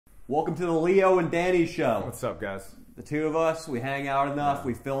Welcome to the Leo and Danny show. What's up, guys? The two of us, we hang out enough,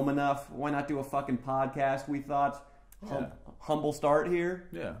 we film enough. Why not do a fucking podcast, we thought. Humble start here.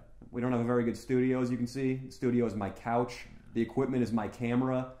 Yeah. We don't have a very good studio, as you can see. The studio is my couch. The equipment is my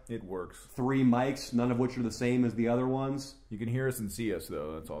camera. It works. 3 mics, none of which are the same as the other ones. You can hear us and see us,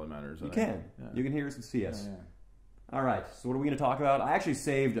 though. That's all that matters. You can. Yeah. You can hear us and see us. Yeah. All right, so what are we going to talk about? I actually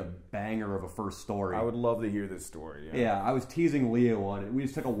saved a banger of a first story. I would love to hear this story. Yeah, I was teasing Leo on it. We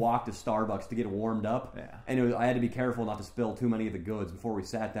just took a walk to Starbucks to get warmed up. Yeah. And I had to be careful not to spill too many of the goods before we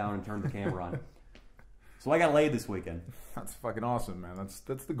sat down and turned the camera on. So I got laid this weekend. That's fucking awesome, man.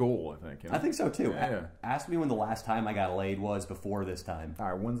 That's the goal, I think. You know? I think so, too. Yeah. Ask me when the last time I got laid was before this time. All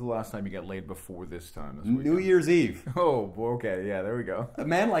right, when's the last time you got laid before this time? New Year's Eve. Oh, okay. Yeah, there we go. A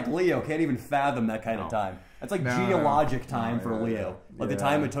man like Leo can't even fathom that kind of time. That's like geologic time for Leo. Like the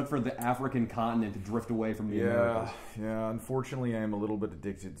time it took for the African continent to drift away from the Americas. Yeah. Unfortunately, I am a little bit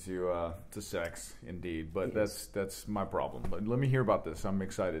addicted to sex, indeed. But that's my problem. But let me hear about this. I'm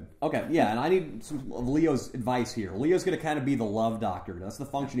excited. Okay, yeah, and I need some of Leo's advice here. Leo's going to kind of be the love doctor. That's the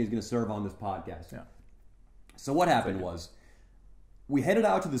function he's going to serve on this podcast. Yeah. So what happened was, we headed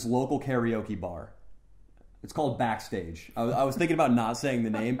out to this local karaoke bar. It's called Backstage. I was thinking about not saying the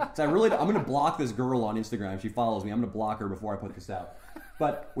name. So I'm going to block this girl on Instagram. She follows me. I'm going to block her before I put this out.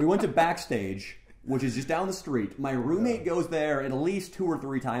 But we went to Backstage, which is just down the street. My roommate goes there at least 2 or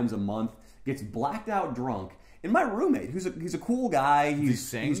 3 times a month, gets blacked out drunk. And my roommate, he's a cool guy.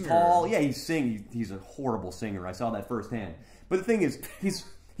 He's tall. Yeah, he's a horrible singer. I saw that firsthand. But the thing is,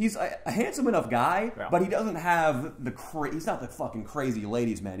 he's a handsome enough guy, but he doesn't have he's not the fucking crazy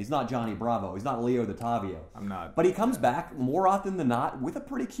ladies man. He's not Johnny Bravo. He's not Leo Tavio. I'm not. But he comes back more often than not with a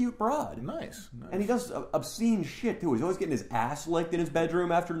pretty cute broad. Nice. And he does obscene shit too. He's always getting his ass licked in his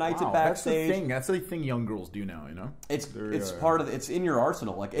bedroom after nights at Backstage. That's the thing young girls do now, you know? It's part of it's in your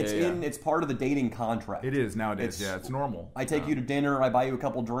arsenal. Like it's part of the dating contract. It is nowadays. It's normal. I take you to dinner, I buy you a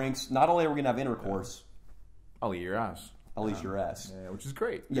couple drinks. Not only are we gonna have intercourse, I'll eat your ass. I'll eat your ass. Yeah, which is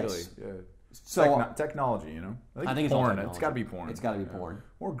great. Yes. Really. Yeah. So technology, you know. I think it's porn. All technology. It's got to be porn. It's got to be porn.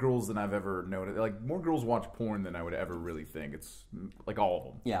 More girls than I've ever noticed. Like more girls watch porn than I would ever really think. It's like all of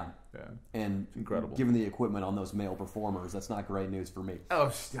them. Yeah. Yeah. And it's incredible. Given the equipment on those male performers, that's not great news for me. Oh,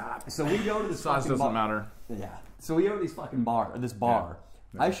 stop. So we go to the size doesn't matter. Yeah. So we go to this bar.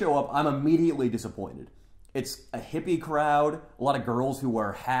 Yeah. I show up. I'm immediately disappointed. It's a hippie crowd. A lot of girls who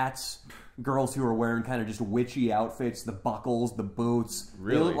wear hats. Girls who are wearing kind of just witchy outfits, the buckles, the boots.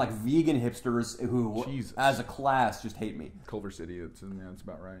 Really? They look like vegan hipsters who, as a class, just hate me. Culver City, that's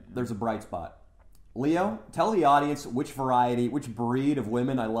about right. Yeah. There's a bright spot. Leo, tell the audience which breed of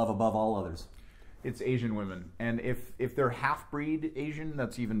women I love above all others. It's Asian women. And if they're half-breed Asian,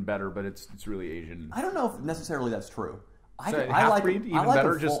 that's even better, but it's really Asian. I don't know if necessarily that's true. I like them, even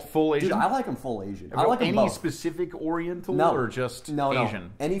better, just full Asian? Dude, I like them full Asian. I like them any both. Specific Oriental or just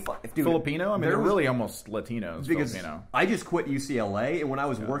Asian? Dude, Filipino? I mean, they're really almost Latinos. Because Filipino. I just quit UCLA, and when I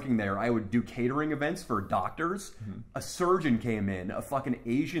was working there, I would do catering events for doctors. A surgeon came in, a fucking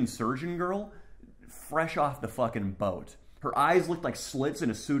Asian surgeon girl, fresh off the fucking boat. Her eyes looked like slits in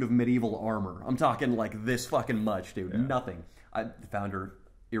a suit of medieval armor. I'm talking like this fucking much, dude. Yeah. Nothing. I found her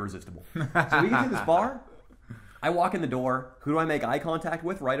irresistible. So we get to this bar. I walk in the door. Who do I make eye contact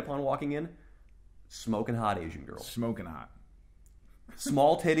with right upon walking in? Smoking hot Asian girl. Smoking hot.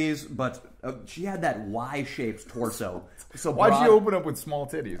 Small titties, but she had that Y-shaped torso. So why'd you open up with small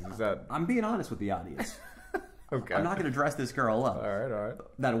titties? Is that? I'm being honest with the audience. Okay. I'm not going to dress this girl up. All right.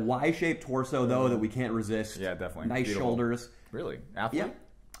 That Y-shaped torso, though, that we can't resist. Yeah, definitely. Nice Beautiful. Shoulders. Really? Athlete? Yeah.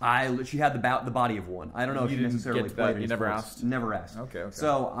 She had the body of one. I don't know if she necessarily played it. You never asked? Never asked. Okay.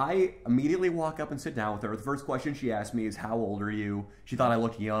 So I immediately walk up and sit down with her. The first question she asked me is, how old are you? She thought I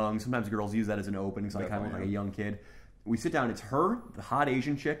looked young. Sometimes girls use that as an opening, so I kind of look like a young kid. We sit down. It's her, the hot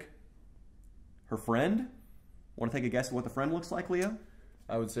Asian chick, her friend. Want to take a guess at what the friend looks like, Leo?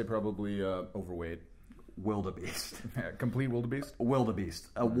 I would say probably overweight. Wildebeest. Complete wildebeest? Wildebeest.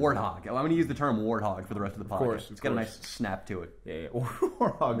 A warthog. I'm going to use the term warthog for the rest of the podcast. Of course. It's got a nice snap to it. Yeah.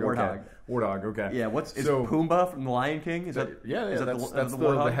 Warthog. Warthog, okay. Yeah, is Pumbaa from The Lion King? Is that that's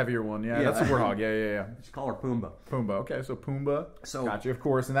the heavier one. Yeah, that's the warthog. Yeah. Just call her Pumbaa. Pumbaa, okay. So Pumbaa. Gotcha, of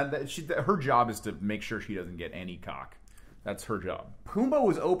course. And her job is to make sure she doesn't get any cock. That's her job. Pumbaa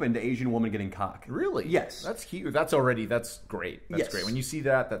was open to Asian women getting cock. Really? Yes. That's huge. That's great. That's great. When you see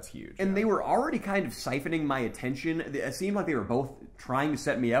that, that's huge. And they were already kind of siphoning my attention. It seemed like they were both trying to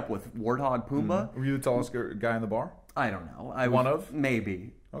set me up with Warthog Pumbaa. Were you the tallest guy in the bar? I don't know. One of?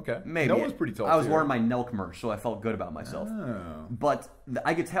 Maybe. Okay. Maybe. Noah's pretty tall, I was too. wearing my Nelk merch, so I felt good about myself. Oh. But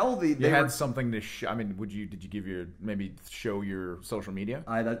I could tell they had were, something to I mean, did you give maybe show your social media?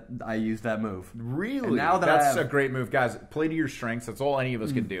 I used that move. Really? And now that that's a great move, guys. Play to your strengths. That's all any of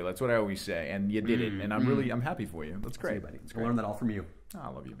us can do. That's what I always say, and you did it. And I'm happy for you. That's great. Buddy. I learned that all from you. Oh, I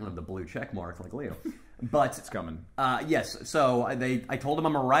love you. One of the blue check mark like Leo. But it's coming. Yes. So I told them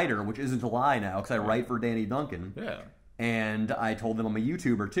I'm a writer, which isn't a lie now because I write for Danny Duncan. Yeah. And I told them I'm a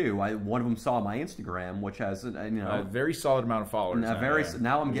YouTuber too. One of them saw my Instagram, which has a very solid amount of followers.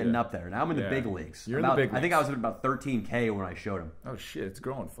 Now I'm getting up there. Now I'm in the big leagues. You're in the big leagues. I think I was at about 13K when I showed him. Oh shit, it's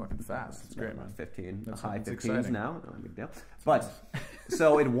growing fucking fast. It's great, man. 15, that's high 15s exciting. now. No big deal. But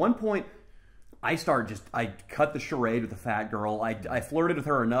so at one point, I cut the charade with the fat girl. I flirted with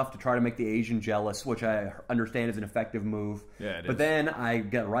her enough to try to make the Asian jealous, which I understand is an effective move. Yeah, it but is. then I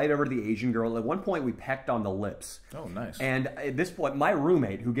got right over to the Asian girl. At one point, we pecked on the lips. Oh, nice. And at this point, my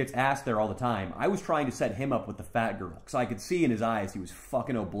roommate, who gets asked there all the time, I was trying to set him up with the fat girl. Because I could see in his eyes he was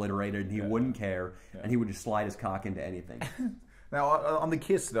fucking obliterated and he wouldn't care. And he would just slide his cock into anything. Now, on the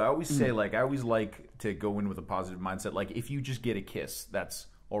kiss, though, I always say, I always like to go in with a positive mindset. Like, if you just get a kiss, that's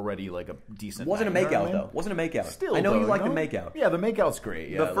already like a decent Wasn't a night, makeout, you know what I mean? though. Wasn't a makeout. Still, I know you though, like the makeout. Yeah, the makeout's great.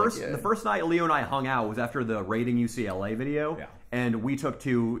 Yeah, the first night Leo and I hung out was after the Rating UCLA video. Yeah. And we took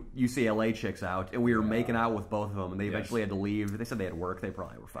 2 UCLA chicks out, and we were making out with both of them, and they eventually had to leave. They said they had work. They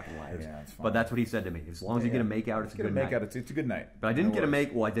probably were fucking liars. Yeah, it's fine. But that's what he said to me. As long as you get a makeout, it's a good night. It's a good night. But I didn't get a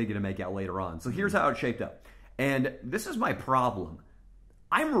I did get a makeout later on. So here's how it shaped up. And this is my problem.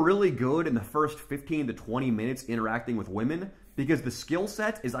 I'm really good in the first 15 to 20 minutes interacting with women because the skill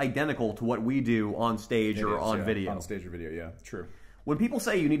set is identical to what we do on stage or on video. On stage or video, yeah. True. When people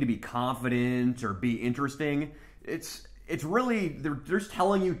say you need to be confident or be interesting, it's really they're just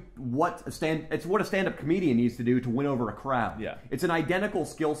telling you what a stand-up comedian needs to do to win over a crowd. Yeah. It's an identical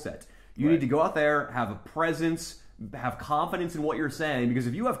skill set. You need to go out there, have a presence, have confidence in what you're saying, because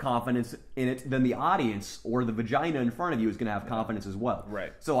if you have confidence in it, then the audience or the vagina in front of you is going to have confidence as well.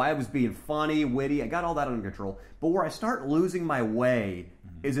 Right. So I was being funny, witty, I got all that under control. But where I start losing my way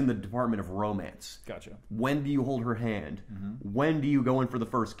is in the department of romance. Gotcha. When do you hold her hand? When do you go in for the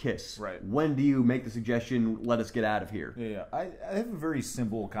first kiss? Right. When do you make the suggestion, let us get out of here? Yeah. I have a very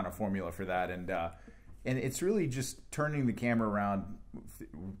simple kind of formula for that, and it's really just turning the camera around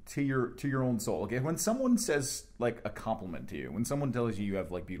to your own soul. Okay, when someone says like a compliment to you, when someone tells you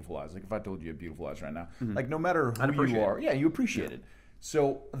have like beautiful eyes, like if I told you have beautiful eyes right now, like no matter who you are, you appreciate it.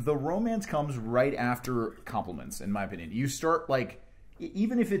 So the romance comes right after compliments, in my opinion. You start like,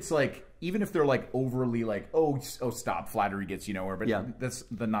 even if they're like overly like, oh stop, flattery gets you nowhere, but that's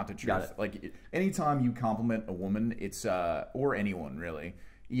not the truth. Like anytime you compliment a woman, it's or anyone really,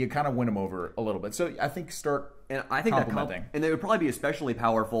 you kind of win them over a little bit. So I think complimenting. And they would probably be especially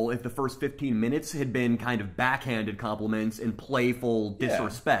powerful if the first 15 minutes had been kind of backhanded compliments and playful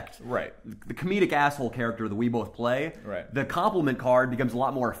disrespect. Right. The comedic asshole character that we both play, right. The compliment card becomes a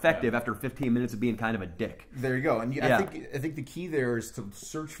lot more effective after 15 minutes of being kind of a dick. There you go. And I think the key there is to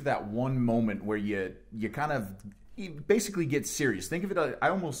search for that one moment where you kind of basically get serious. Think of it, I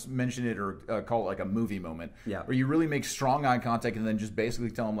almost mention it or call it like a movie moment, where you really make strong eye contact and then just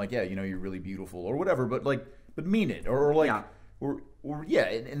basically tell them like, you're really beautiful or whatever, but mean it or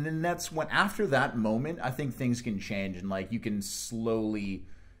and then that's when after that moment I think things can change and like you can slowly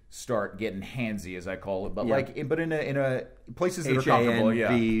start getting handsy, as I call it, but in a places that are comfortable.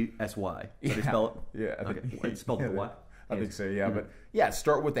 HANVSY. So they spell it? Yeah. Okay. It's spelled with what? I think so. Yeah, but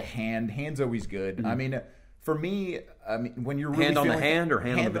start with the hand. Hand's always good. I mean. For me, when you're really hand on the hand or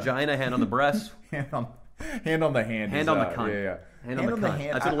hand on the vagina, hand on the breast, hand on the hand, hand on the cunt, hand on the cunt.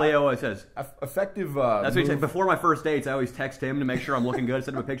 Hand. That's what Leo always says. Effective. That's what he said. Before my first dates, I always text him to make sure I'm looking good.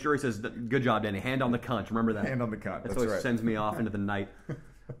 Send him a picture. He says, "Good job, Danny. Hand on the cunt. Remember that." Hand on the cunt. That's what sends me off into the night.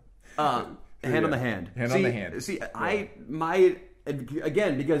 Hand on the hand. Hand on the hand. See,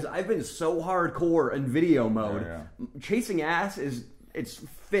 again, because I've been so hardcore in video mode, chasing ass it's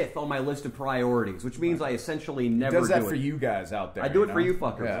fifth on my list of priorities, which means I essentially never do it. Does that for you guys out there. I do it for you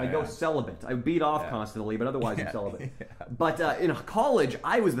fuckers. Yeah, I go celibate. I beat off constantly, but otherwise I'm celibate. But in college,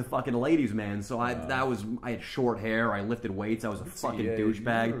 I was the fucking ladies' man, so I had short hair, I lifted weights, I was a fucking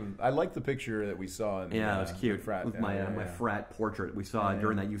douchebag. I like the picture that we saw. It was cute. Frat. With my frat portrait we saw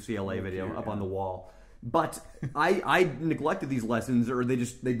during that UCLA video up on the wall. But I neglected these lessons, or they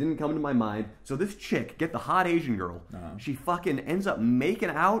didn't come into my mind. So this chick, get the hot Asian girl, she fucking ends up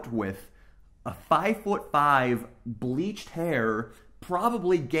making out with a 5'5", bleached hair,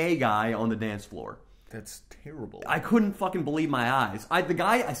 probably gay guy on the dance floor. That's terrible. I couldn't fucking believe my eyes. The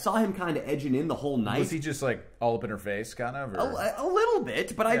guy, I saw him kind of edging in the whole night. Was he just like all up in her face, kind of? Or? A little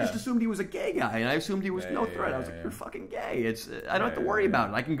bit, but I just assumed he was a gay guy, and I assumed he was no threat. I was like, you're fucking gay. I don't have to worry about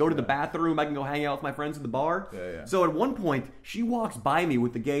it. I can go to the bathroom. I can go hang out with my friends at the bar. So at one point, she walks by me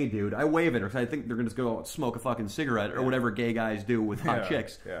with the gay dude. I wave at her because I think they're going to go smoke a fucking cigarette or whatever gay guys do with hot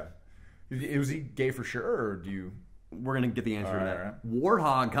chicks. Was he gay for sure, or do you... We're going to get the answer to that.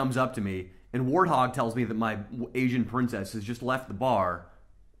 Warthog comes up to me, and Warthog tells me that my Asian princess has just left the bar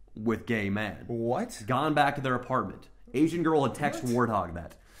with gay man. What? Gone back to their apartment. Asian girl had texted Warthog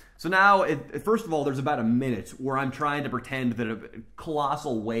that. So now, first of all, there's about a minute where I'm trying to pretend that a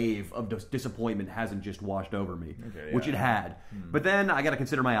colossal wave of disappointment hasn't just washed over me, which it had. But then I got to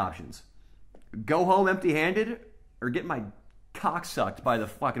consider my options. Go home empty-handed, or get my cock sucked by the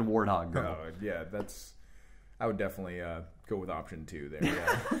fucking Warthog girl. Oh, yeah, that's... I would definitely go with option 2 there.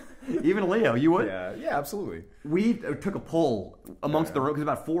 Yeah. Even Leo, you would? Yeah, absolutely. We took a poll amongst the room because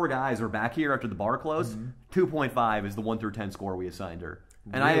about 4 guys were back here after the bar closed. 2.5 is the 1 through 10 score we assigned her,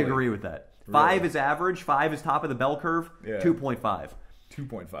 and I agree with that. 5 is average. 5 is top of the bell curve. 2.5.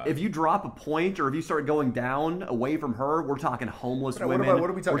 2.5. If you drop a point or if you start going down away from her, we're talking homeless women. What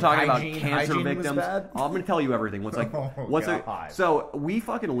are we talking? We're talking hygiene, about cancer hygiene victims. Oh, I'm going to tell you everything. So we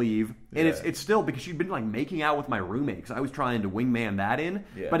fucking leave, and it's still because she'd been like making out with my roommate because I was trying to wingman that in.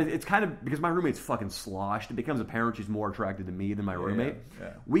 But it's kind of because my roommate's fucking sloshed. It becomes apparent she's more attracted to me than my roommate.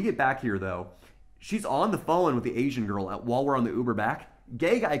 We get back here though. She's on the phone with the Asian girl while we're on the Uber back.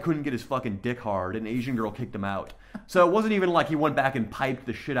 Gay guy couldn't get his fucking dick hard, and Asian girl kicked him out. So it wasn't even like he went back and piped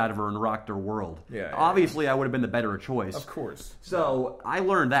the shit out of her and rocked her world. Obviously, I would have been the better choice. Of course. So I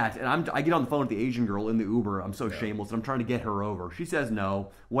learned that, and I get on the phone with the Asian girl in the Uber. I'm so shameless, and I'm trying to get her over. She says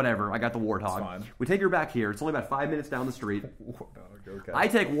no, whatever. I got the Warthog. We take her back here. It's only about 5 minutes down the street. I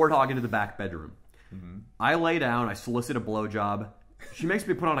take Warthog into the back bedroom. I lay down. I solicit a blowjob. She makes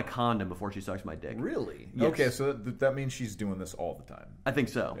me put on a condom before she sucks my dick. Really? Yes. Okay, so that means she's doing this all the time. I think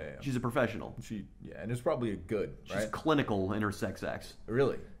so. She's a professional. And it's probably a good, right? She's clinical in her sex acts.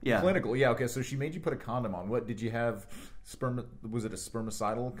 Really? Yeah. Clinical. Yeah, okay, so she made you put a condom on. What, did you have was it a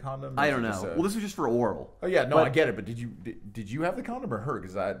spermicidal condom? I don't know. Well, this was just for oral. Oh, yeah, no, I get it, but did you have the condom or her?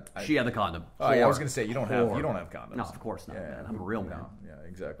 Because she had the condom. Oh, yeah, I was going to say, you don't have condoms. No, of course not, man. I'm a real man. Yeah,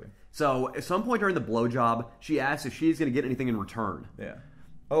 exactly. So at some point during the blowjob, she asks if she's going to get anything in return. Yeah.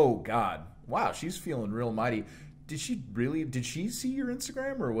 Oh, God. Wow, she's feeling real mighty. Did she see your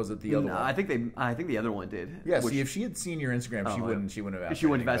Instagram, or was it the other one? I think the other one did. Yeah, see, if she had seen your Instagram, she wouldn't have asked. She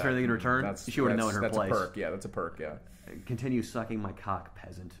wouldn't have asked for anything in return. She would have known her place. That's a perk. Yeah, that's a perk. Yeah. Continue sucking my cock,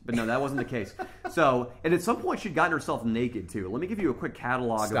 peasant. But no, that wasn't the case. So, and at some point she'd gotten herself naked too. Let me give you a quick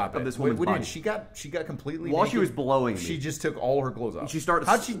catalog of this woman's body. She got completely while naked? she was blowing me. She just took all her clothes off.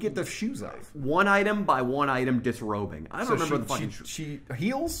 How'd she get the shoes off? One item by one item disrobing. I don't remember the fucking she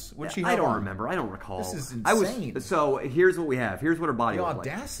heels? What she? I don't remember. I don't recall. This is insane. So here's what we have. Here's what her body looked like.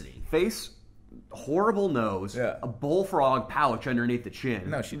 The audacity. Face. Horrible nose, a bullfrog pouch underneath the chin.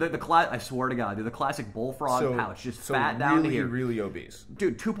 No, I swear to God, dude, the classic bullfrog pouch, just fat down to here. Really obese.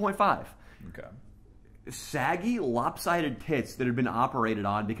 Dude, 2.5. Okay. Saggy, lopsided tits that had been operated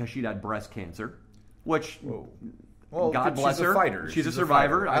on because she'd had breast cancer, which, well, God bless her. She's a fighter. She's a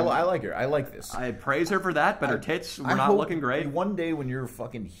survivor. I like her. I like this. I praise her for that, but her tits were not looking great. One day when you're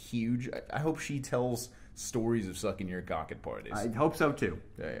fucking huge, I hope she tells stories of sucking your cock at parties. I hope so too.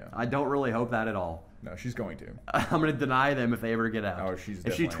 Yeah. I don't really hope that at all. No, she's going to. I'm going to deny them if they ever get out. Oh, if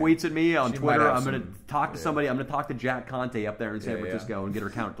she tweets at me on Twitter, I'm going to talk to somebody. I'm going to talk to Jack Conte up there in San Francisco and get her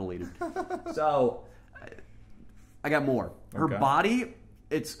account deleted. So, I got more. Her body,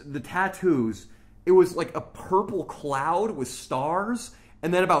 it's the tattoos. It was like a purple cloud with stars.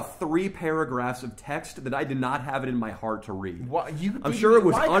 And then about 3 paragraphs of text that I did not have it in my heart to read. I'm sure it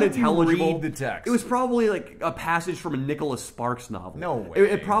was unintelligible. Read the text? It was probably like a passage from a Nicholas Sparks novel. No way.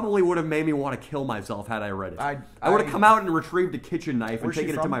 It probably would have made me want to kill myself had I read it. I would have come out and retrieved a kitchen knife and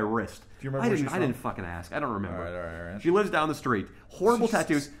taken it to my wrist. Do you remember I didn't fucking ask. I don't remember. All right. She lives down the street. Horrible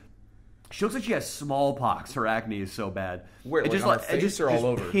tattoos. She looks like she has smallpox. Her acne is so bad. Where? Like on her face or all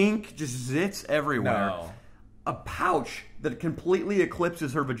over? Pink, just zits everywhere. No. A pouch that completely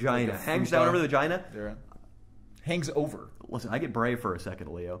eclipses her vagina. Hangs down over the vagina. Hangs over. Listen, I get brave for a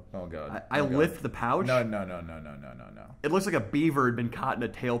second, Leo. Oh, God. I lift the pouch. No. It looks like a beaver had been caught in a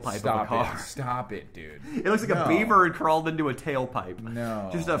tailpipe of a car. Stop it, dude. It looks like a beaver had crawled into a tailpipe. No.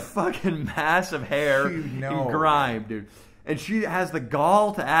 Just a fucking mass of hair and grime, dude. And she has the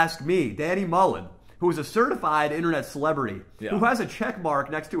gall to ask me, Danny Mullen, who is a certified internet celebrity, who has a check mark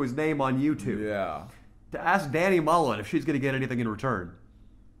next to his name on YouTube. Yeah. To ask Danny Mullen if she's going to get anything in return.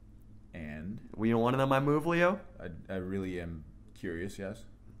 And? Well, you don't want to know my move, Leo? I really am curious. Yes.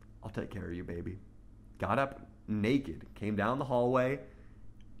 I'll take care of you, baby. Got up naked, came down the hallway,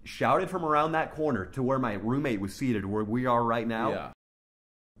 shouted from around that corner to where my roommate was seated, where we are right now. Yeah.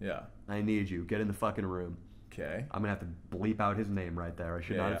 Yeah. I need you. Get in the fucking room. Okay. I'm going to have to bleep out his name right there. I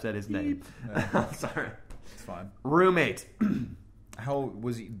should not have said his name. Sorry. It's fine. Roommate. How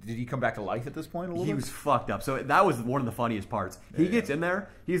was he? Did he come back to life at this point a little bit? He was fucked up. So that was one of the funniest parts. He gets in there.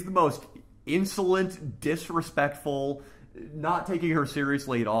 He's the most insolent, disrespectful, not taking her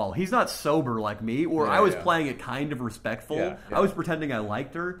seriously at all. He's not sober like me, or I was playing it kind of respectful. Yeah. I was pretending I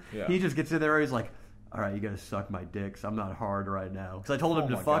liked her. Yeah. He just gets in there and he's like, all right, you gotta suck my dick, 'cause I'm not hard right now. Because I told him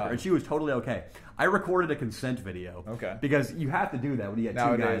to fuck her, and she was totally okay. I recorded a consent video. Okay. Because you have to do that when you get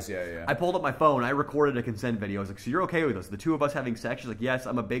two guys. Yeah. I pulled up my phone, I recorded a consent video. I was like, so you're okay with us? The two of us having sex? She's like, yes,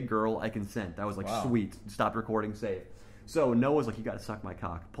 I'm a big girl, I consent. I was like, sweet. Stop recording, save. So Noah's like, you gotta suck my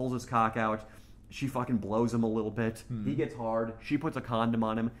cock. Pulls his cock out. She fucking blows him a little bit. He gets hard. She puts a condom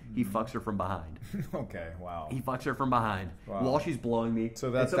on him. He fucks her from behind. Okay, wow. He fucks her from behind while she's blowing me.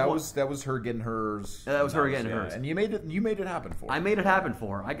 So that was her getting hers. That was her getting hers. And you made it happen for her. I made it happen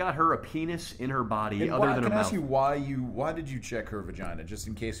for her. I got her a penis in her body other than a mouth. Can I ask you why did you check her vagina? Just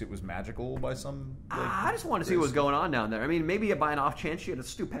in case it was magical by some. I just wanted to see what was going on down there. I mean, maybe by an off chance she had a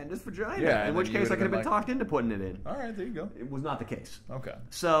stupendous vagina. Yeah, in which case I could have been talked into putting it in. All right, there you go. It was not the case. Okay.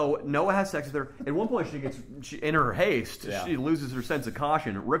 So Noah has sex with her. At one point, in her haste, she loses her sense of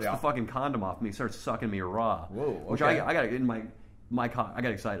caution, rips the fucking condom off me, starts sucking me raw. Whoa. Okay. Which I got in my cock. I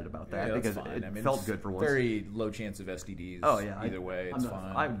got excited about that because it felt good for once. Very low chance of STDs. Oh yeah. Either way, it's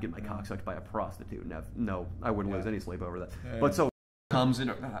fine. I would get my cock sucked by a prostitute. No, I wouldn't lose any sleep over that. Yeah. But so comes in.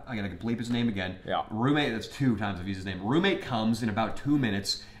 I gotta bleep his name again. Yeah. Roommate. That's 2 times I've used his name. Roommate comes in about 2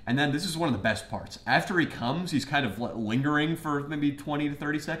 minutes. And then this is one of the best parts. After he comes, he's kind of lingering for maybe 20 to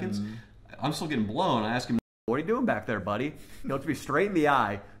 30 seconds. I'm still getting blown. I ask him, what are you doing back there, buddy? He looks me straight in the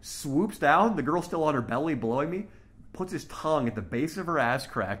eye, swoops down, the girl's still on her belly blowing me, puts his tongue at the base of her ass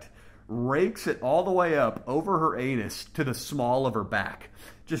crack, rakes it all the way up over her anus to the small of her back.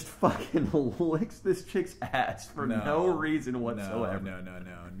 Just fucking licks this chick's ass for no reason whatsoever.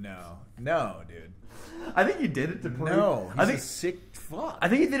 No, dude. I think he did it to prove. No, he's a sick fuck. I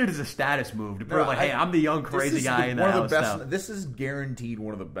think he did it as a status move to prove, hey, I'm the young crazy guy in the house now. This is guaranteed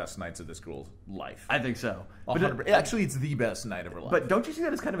one of the best nights of this girl's life. I think so. Actually, it's the best night of her life. But don't you see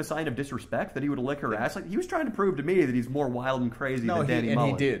that as kind of a sign of disrespect that he would lick her ass? Like he was trying to prove to me that he's more wild and crazy than Danny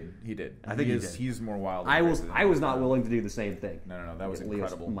Mullen. He did. I think he's more wild. I was not willing to do the same thing. No, that was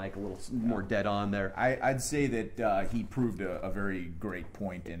incredible. Mike a little more dead on there. I'd say that he proved a very great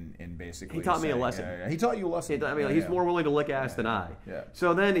point in basically. He taught me a lesson. He taught you a lesson. He's more willing to lick ass than I. Yeah.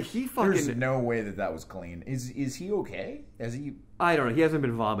 So then he fucking. There's no way that was clean. Is he okay? Has he? I don't know. He hasn't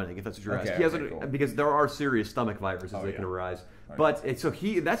been vomiting, if that's what you're asking. He hasn't, cool. Because there are serious stomach viruses that can arise. But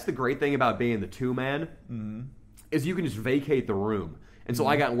that's the great thing about being the 2-man is you can just vacate the room. And so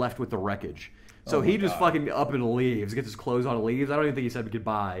I got left with the wreckage. So he just fucking up and leaves, gets his clothes on and leaves. I don't even think he said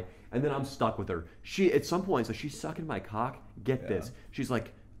goodbye. And then I'm stuck with her. She at some point, so she's sucking my cock. Get this. She's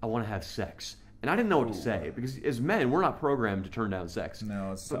like, I want to have sex. And I didn't know what to say because as men, we're not programmed to turn down sex.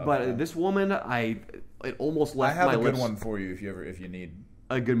 No, it's tough. But this woman, it almost left my lips. I have a good one for you if you need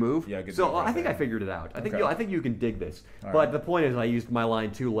a good move. Yeah, good so move. I think I figured it out. I think you can dig this. But the point is, I used my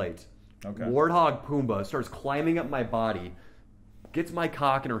line too late. Okay. Warthog Pumbaa starts climbing up my body, gets my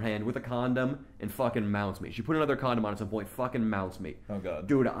cock in her hand with a condom, and fucking mounts me. She put another condom on at some point, fucking mounts me. Oh, God.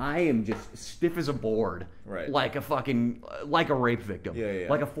 Dude, I am just stiff as a board. Right. Like a rape victim. Yeah.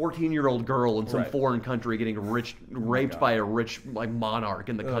 Like a 14-year-old girl in some foreign country getting raped by a rich monarch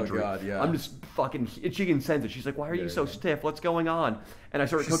in the country. Oh, God, yeah. I'm just fucking, she can sense it. She's like, why are you so stiff? What's going on? And I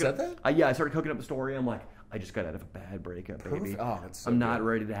started cooking. Said that? I started cooking up the story. I'm like, I just got out of a bad breakup, baby. Oh, that's so I'm not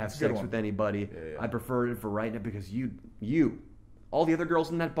ready to have sex with anybody. I prefer it for right now because you, all the other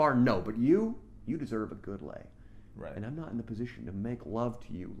girls in that bar, no, but you deserve a good lay. Right. And I'm not in the position to make love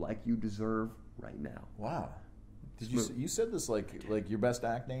to you like you deserve right now. Wow. Did you said this like your best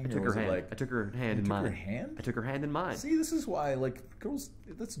acting? I took her hand. I took her hand in mine. Her hand? I took her hand in mine. See, this is why girls.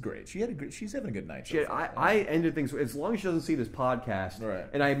 That's great. She's having a good night. I ended things as long as she doesn't see this podcast. Right.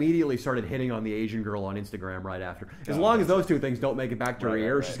 And I immediately started hitting on the Asian girl on Instagram right after. As long as those two things don't make it back to her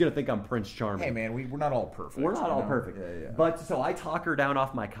ear, she's gonna think I'm Prince Charming. Hey man, we're not all perfect. We're not all perfect. Yeah. But so I talk her down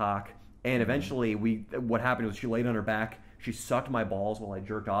off my cock, and eventually what happened was she laid on her back. She sucked my balls while I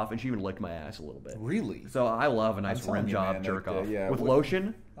jerked off, and she even licked my ass a little bit. Really? So I love a nice rim job jerk off. With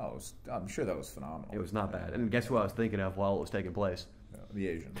lotion. Oh, I'm sure that was phenomenal. It was not bad. And guess who I was thinking of while it was taking place? The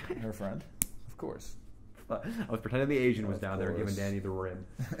Asian. Her friend. Of course. I was pretending the Asian was down there giving Danny the rim.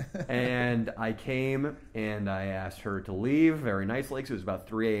 And I came and I asked her to leave very nicely because it was about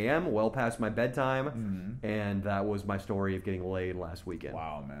 3 a.m., well past my bedtime. And that was my story of getting laid last weekend.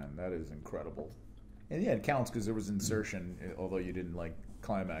 Wow, man, that is incredible. And yeah, it counts because there was insertion, although you didn't like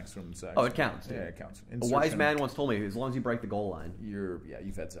climax from sex. Oh, it counts. Yeah, it counts. A wise man once told me, as long as you break the goal line,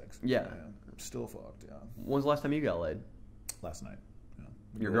 you've had sex. Yeah. Still fucked. Yeah. When's the last time you got laid? Last night. Yeah.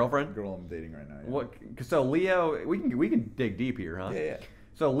 Your girlfriend? Girl I'm dating right now. Yeah. What? So Leo, we can dig deep here, huh? Yeah.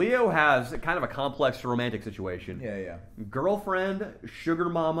 So Leo has kind of a complex romantic situation. Yeah. Girlfriend, sugar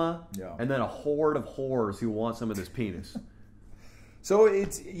mama, Yeah. and then a horde of whores who want some of this penis. So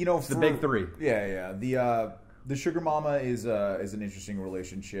it's it's the big three. Yeah. The sugar mama is an interesting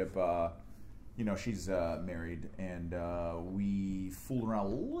relationship. She's married, and we fooled around a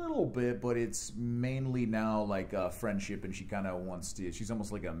little bit, but it's mainly now like a friendship, and she kind of wants to. She's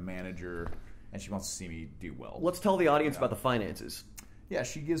almost like a manager, and she wants to see me do well. Let's tell the audience about the finances. Yeah,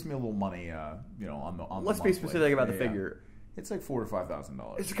 she gives me a little money. On the Let's be specific about the figure. It's like $4,000 to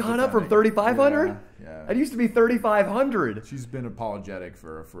 $5,000. It's gone up from $3,500. Yeah. It used to be $3,500. She's been apologetic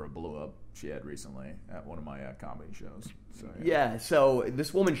for a blow up she had recently at one of my comedy shows. So, yeah. So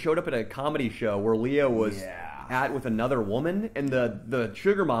this woman showed up at a comedy show where Leo was at with another woman, and the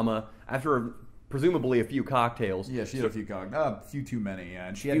sugar mama, after presumably a few cocktails. Yeah, she had a few a few too many. Yeah,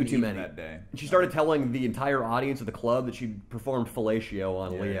 and she hadn't eaten that day. And she started telling the entire audience of the club that she'd performed fellatio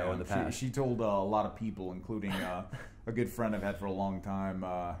on Leo in the past. She told a lot of people, including a good friend I've had for a long time,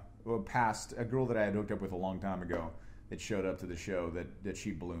 a girl that I had hooked up with a long time ago that showed up to the show that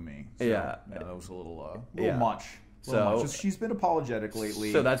she blew me. So, that was a little much. So she's been apologetic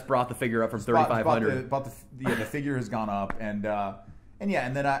lately. So that's brought the figure up from $3,500. The figure has gone up, and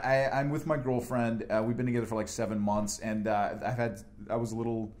then I'm with my girlfriend. We've been together for like 7 months, and I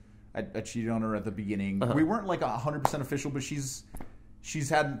cheated on her at the beginning. We weren't like 100% official, but she's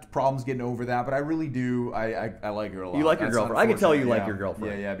had problems getting over that. But I really do. I like her a lot. You like your girlfriend. I can tell you like your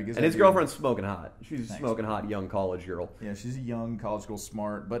girlfriend. Yeah. Because his girlfriend's smoking hot. She's smoking hot, young college girl. Yeah, she's a young college girl,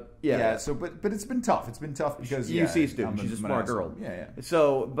 smart. But So but it's been tough. It's been tough because UC student. She's a smart girl. Yeah.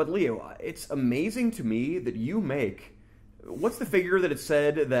 So, but Leo, it's amazing to me that you make. What's the figure that it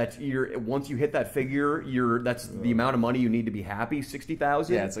said that once you hit that figure, that's the amount of money you need to be happy?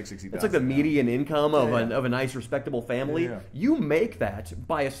 60,000. Yeah, it's like 60,000. It's like the median income of a nice, respectable family. Yeah. You make that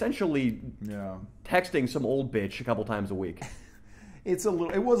by essentially texting some old bitch a couple times a week. It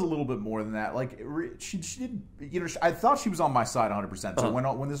was a little bit more than that. Like she did, I thought she was on my side 100%. So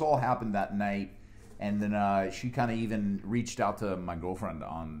when this all happened that night. And then she kind of even reached out to my girlfriend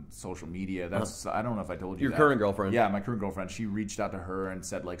on social media. I don't know if I told you your current girlfriend. Yeah, my current girlfriend. She reached out to her and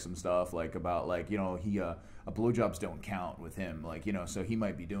said like some stuff like about like blowjobs don't count with him, like so he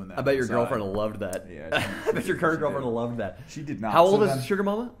might be doing that. I bet your girlfriend loved that. Yeah, I bet your current girlfriend loved that. She did not. How old is Sugar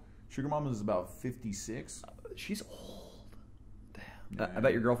Mama? Sugar Mama is about 56. She's old. Yeah. I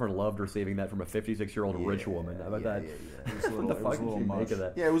bet your girlfriend loved receiving that from a 56-year-old rich woman. I bet that. It was a little, what the fuck did you make of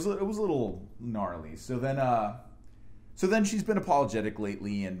that? Yeah, it was a little gnarly. So then she's been apologetic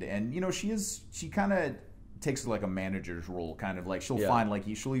lately, and she kind of takes like a manager's role, kind of like she'll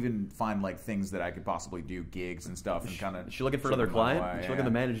even find like things that I could possibly do, gigs and stuff, and kind of. Is she looking for another client? Is she looking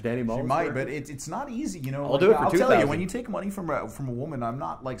to manage Danny Mullins? She might, but it's not easy, I'll do it for $2,000. I'll tell you, when you take money from a woman, I'm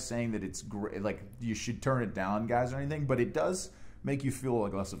not like saying that it's great, like you should turn it down, guys, or anything, but it does make you feel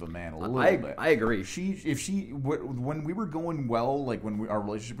like less of a man a little bit. I agree. When we were going well, like when our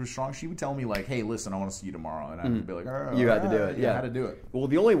relationship was strong, she would tell me like, "Hey, listen, I want to see you tomorrow," and I would be like, "Oh, you had to do it." Yeah, I had to do it. Well,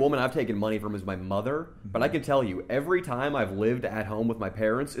 the only woman I've taken money from is my mother, but I can tell you, every time I've lived at home with my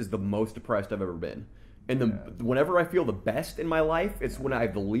parents is the most depressed I've ever been. And whenever I feel the best in my life, it's when I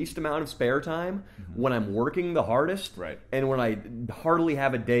have the least amount of spare time, when I'm working the hardest, and when I hardly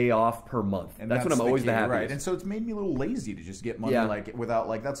have a day off per month. And that's when I'm always the happiest. Right. And so it's made me a little lazy to just get money without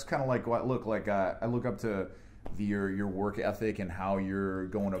that's kind of like what I look up to your work ethic and how you're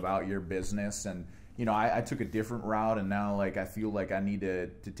going about your business. And I took a different route, and now like I feel like I need to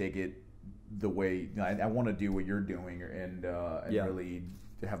take it the way I want to do what you're doing, and really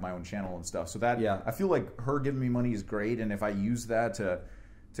to have my own channel and stuff. So that I feel like her giving me money is great, and if I use that to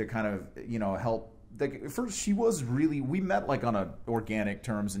kind of help. Like first, she was really. We met like on organic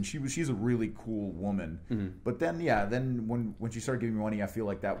terms, and she's a really cool woman. But then when she started giving me money, I feel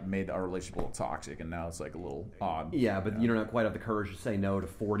like that made our relationship a little toxic, and now it's like a little odd. Yeah, but you don't quite have the courage to say no to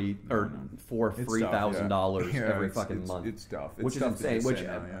 $3,000 every fucking month. It's tough. Which is insane.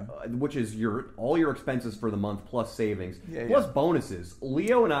 Which is all your expenses for the month plus savings plus bonuses.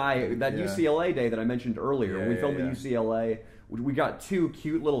 Leo and I UCLA day that I mentioned earlier, we filmed at UCLA. We got 2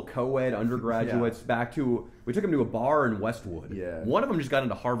 cute little co-ed undergraduates back to. We took them to a bar in Westwood. Yeah. One of them just got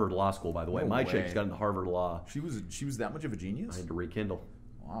into Harvard Law School, by the way. No My way. chick just got into Harvard Law. She was that much of a genius? I had to rekindle.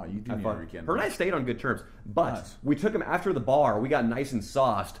 Wow, you do need to rekindle. Her and I stayed on good terms, but Nice. we took him after the bar. We got nice and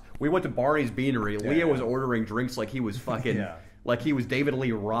sauced. We went to Barney's Beanery. Leo was ordering drinks like he was fucking, like he was David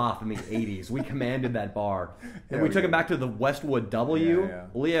Lee Roth in the '80s. We commanded that bar, and we took him back to the Westwood W.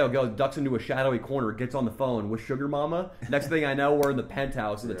 Leo goes, ducks into a shadowy corner, gets on the phone with Sugar Mama. Next thing I know, we're in the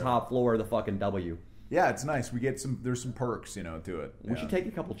penthouse at the top floor of the fucking W. Yeah, it's nice. We get there's some perks, you know, to it. We should take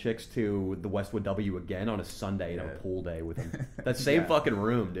a couple chicks to the Westwood W again on a Sunday and have a pool day with them. That same fucking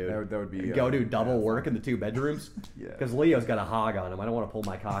room, dude. That would be go do double work in the 2 bedrooms. Because Leo's got a hog on him. I don't want to pull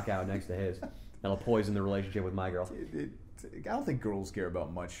my cock out next to his. That'll poison the relationship with my girl. I don't think girls care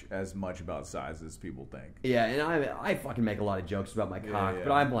about as much about size as people think. Yeah, and I fucking make a lot of jokes about my cock,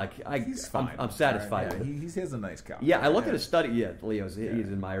 but I'm like, He's fine. I'm satisfied. Right? He has a nice cock. Yeah, I looked at a study. Yeah, Leo's he's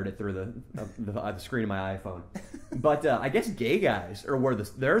admired it through the screen of my iPhone. But I guess gay guys are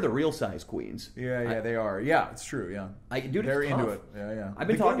they're the real size queens. Yeah, they are. Yeah, it's true. Yeah, Dude, they're it's into tough. it. Yeah. I've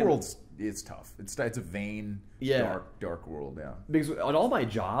been the talking. gay world's it's tough. It's a vain, dark world. Yeah. Because on all my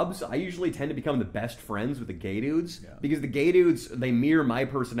jobs, I usually tend to become the best friends with the gay dudes. Because the gay dudes, they mirror my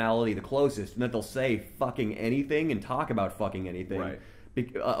personality the closest, and that they'll say fucking anything and talk about fucking anything. Right.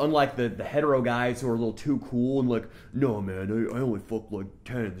 Unlike the hetero guys who are a little too cool and like, no man, I only fuck like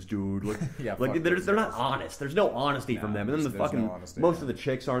 10s, dude. Like, they're not honest. There's no honesty from them. And then most of the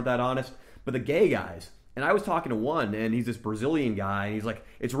chicks aren't that honest. But the gay guys. And I was talking to one, and he's this Brazilian guy, and he's like,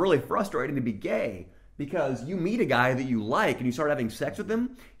 it's really frustrating to be gay because you meet a guy that you like and you start having sex with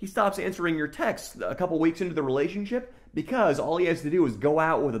him, he stops answering your texts a couple weeks into the relationship because all he has to do is go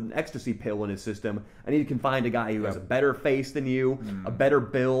out with an ecstasy pill in his system, and he can find a guy who has a better face than you, a better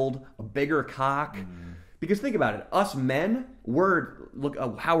build, a bigger cock. Because think about it, us men, how are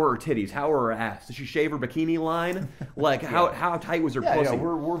her titties? How are her ass? Did she shave her bikini line? Like, how tight was her pussy? Yeah,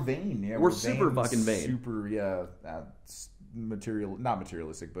 we're vain. Yeah, we're super vain, fucking vain. Super, not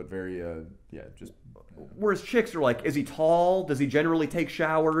materialistic, but very, just. Whereas chicks are like, is he tall? Does he generally take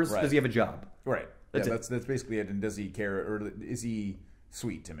showers? Right. Does he have a job? Right. That's basically it. And does he care, or is he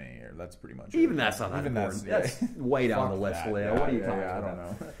sweet to me? Or that's pretty much Even it. that's not that important. That's Yeah. way down the list, Leo. What are you talking about? I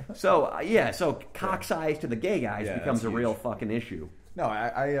don't know. So cock size to the gay guys becomes a real fucking issue. No,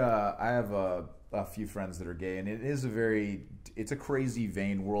 I have a few friends that are gay, and it's a crazy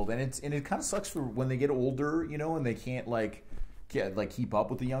vain world, and it kind of sucks for when they get older, you know, and they can't keep up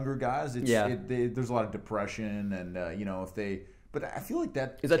with the younger guys. There's a lot of depression, and you know, but I feel like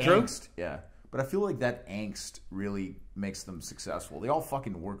that is that angst, true? Yeah. But I feel like that angst really makes them successful. They all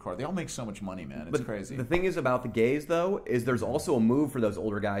fucking work hard. They all make so much money, man. It's crazy. The thing is about the gays, though, is there's also a move for those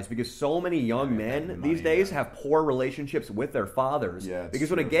older guys because so many young men these days have poor relationships with their fathers. Yeah, because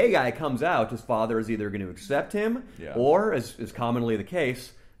when a gay guy comes out, his father is either going to accept him or, as is commonly the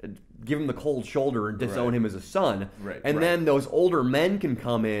case, give him the cold shoulder and disown him as a son. Then those older men can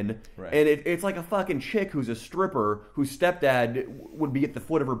come in, and it's like a fucking chick who's a stripper whose stepdad would be at the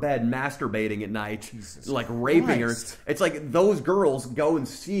foot of her bed masturbating at night, like raping her. It's like those girls go and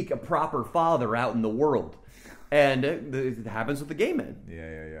seek a proper father out in the world. And it happens with the gay men.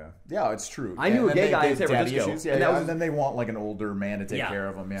 Yeah, it's true. I knew a gay guy in San Francisco. And then they want like an older man to take care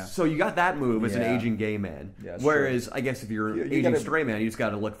of them. Yeah. So you got that move as an aging gay man. Whereas I guess if you're an aging straight man, you just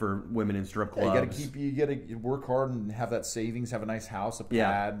got to look for women in strip clubs. You got to work hard and have that savings. Have a nice house, a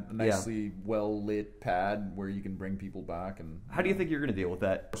pad, a nicely well lit pad where you can bring people back. And how do you think you're going to deal with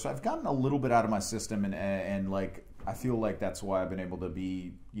that? So I've gotten a little bit out of my system, and like. I feel like that's why I've been able to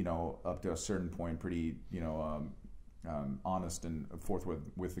be, you know, up to a certain point, pretty, you know, honest and forthright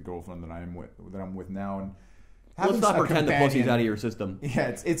with the girlfriend that I'm with now. And let's not pretend the pussy's out of your system.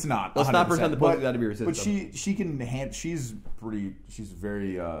 Yeah, it's not. Let's not pretend the pussy's out of your system. But she can she's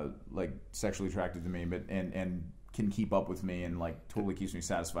very like sexually attracted to me, but and can keep up with me and like totally keeps me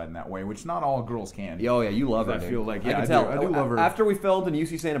satisfied in that way, which not all girls can. Oh yeah, you love her. I feel like I can tell. I do love her. After we filmed in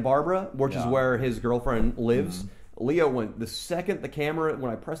UC Santa Barbara, which is where his girlfriend lives. Leo went, the second the camera,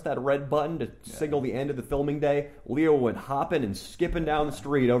 when I pressed that red button to signal the end of the filming day, Leo went hopping and skipping down the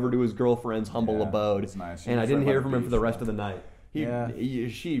street over to his girlfriend's humble abode. That's nice. And I didn't hear from him for the rest of the night.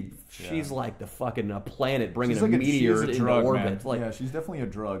 She's like the fucking planet bringing a meteor into orbit. Like, she's definitely a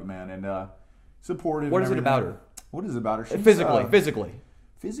drug, man, and supportive. What is it about her? What is it about her? She's, physically.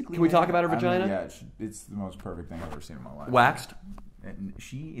 Can we talk about her vagina? It's the most perfect thing I've ever seen in my life. Waxed? And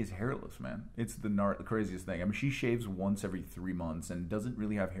she is hairless, man. It's the craziest thing. I mean, she shaves once every 3 months and doesn't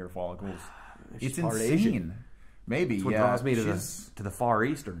really have hair follicles. It's insane. Maybe, That's what draws me to the Far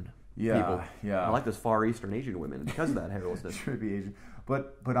Eastern. people. Yeah. I like those Far Eastern Asian women because of that hairlessness. Should be Asian.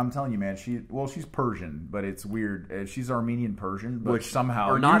 But I'm telling you, man, she's Persian, but it's weird. She's Armenian Persian, but Which somehow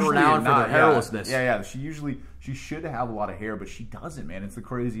are not usually renowned for their hairlessness. Yeah. She should have a lot of hair, but she doesn't, man. It's the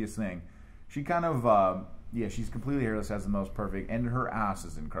craziest thing. She kind of she's completely hairless, has the most perfect, and her ass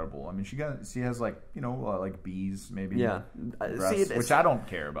is incredible. I mean, she has like like bees maybe. Yeah, breasts, which I don't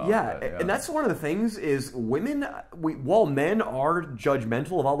care about. Yeah, but, and that's one of the things is women. While men are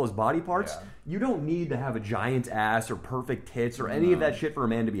judgmental of all those body parts, you don't need to have a giant ass or perfect tits or any of that shit for a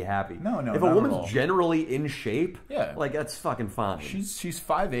man to be happy. No, if a woman's generally in shape, yeah, like that's fucking fine. She's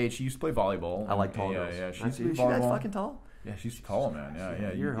 5'8". She used to play volleyball. I like tall girls. Yeah, she's that fucking tall. Yeah, she's tall, man.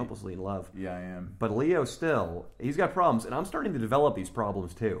 Yeah. You're hopelessly in love. Yeah, I am. But Leo still, he's got problems, and I'm starting to develop these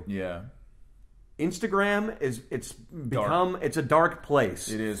problems too. Yeah. Instagram it's a dark place.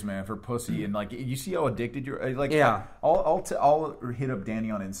 It is, man, for pussy, and like you see how addicted you're. Like, yeah, I'll hit up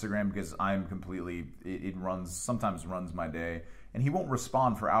Danny on Instagram because I'm completely. It sometimes runs my day, and he won't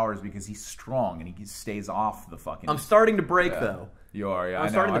respond for hours because he's strong and he stays off the fucking. I'm starting to break though. You are, yeah. I'm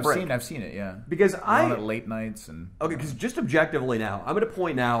starting to break. I've seen it, yeah. Because You're on at late nights and because just objectively now, I'm at a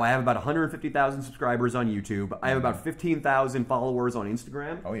point now. I have about 150,000 subscribers on YouTube. I have about 15,000 followers on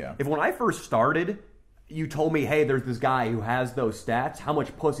Instagram. Oh yeah. If when I first started, you told me, hey, there's this guy who has those stats. How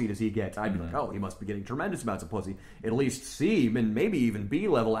much pussy does he get? I'd be like, oh, he must be getting tremendous amounts of pussy. At least C and maybe even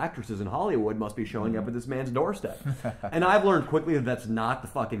B-level actresses in Hollywood must be showing up at this man's doorstep. And I've learned quickly that that's not the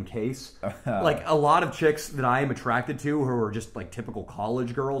fucking case. Like, a lot of chicks that I am attracted to who are just, like, typical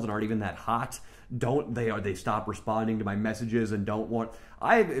college girls and aren't even that hot, they stop responding to my messages and don't want...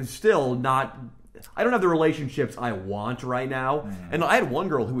 I'm still not... I don't have the relationships I want right now. And I had one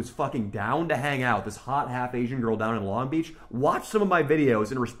girl who was fucking down to hang out, this hot half-Asian girl down in Long Beach, watched some of my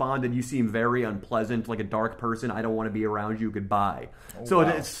videos and responded, you seem very unpleasant, like a dark person, I don't want to be around you, goodbye.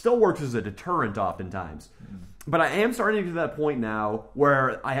 It still works as a deterrent oftentimes. But I am starting to get to that point now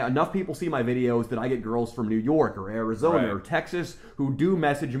where enough people see my videos that I get girls from New York or Arizona or Texas who do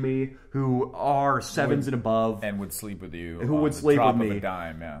message me, who are sevens and above. And would sleep with you. Who would sleep with me. Of a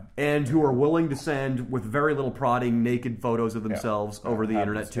dime, yeah. And who are willing to send, with very little prodding, naked photos of themselves over the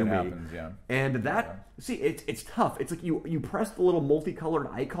internet to me. Happens, yeah. And that... See, it's tough. It's like you press the little multicolored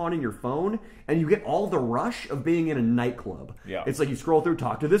icon in your phone, and you get all the rush of being in a nightclub. Yeah. It's like you scroll through,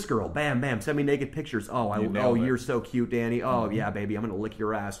 talk to this girl, bam, bam, send me naked pictures. Oh, you're so cute, Danny. Oh, yeah, baby, I'm going to lick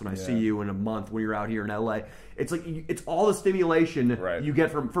your ass when I see you in a month when you're out here in L.A. It's like it's all the stimulation you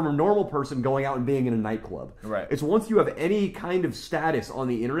get from a normal person going out and being in a nightclub. Right. It's once you have any kind of status on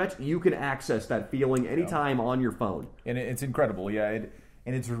the internet, you can access that feeling anytime on your phone. And it's incredible, yeah.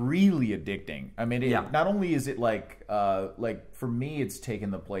 And it's really addicting. I mean, not only is it like for me, it's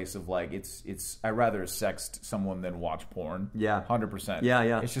taken the place of like I'd rather sext someone than watch porn. Yeah, 100%.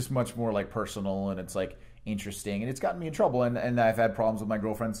 Yeah. It's just much more like personal and it's like interesting, and it's gotten me in trouble. And I've had problems with my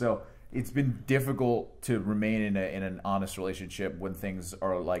girlfriend, so it's been difficult to remain in an honest relationship when things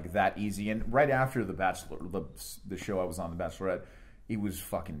are like that easy. And right after The Bachelor, the show I was on, The Bachelorette. It was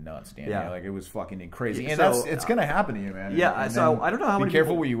fucking nuts, Danny. Yeah. Like, it was fucking crazy. And it's going to happen to you, man. Yeah, I don't know how many Be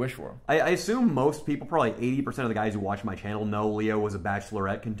careful what you wish for. I assume most people, probably 80% of the guys who watch my channel know Leo was a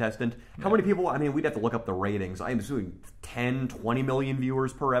Bachelorette contestant. How many people, I mean, we'd have to look up the ratings. I'm assuming 10, 20 million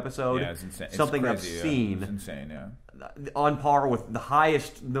viewers per episode. Yeah, it's insane. Something it's crazy, I've seen. It's insane, yeah. On par with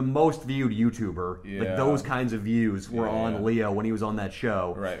the most viewed YouTuber. Yeah. Like those kinds of views were on Leo when he was on that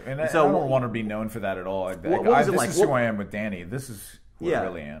show. Right. And so, I don't want to be known for that at all. This is who I am with Danny. This is... I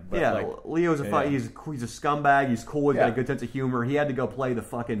really am. But Leo's he's a scumbag. He's cool. He's got a good sense of humor. He had to go play the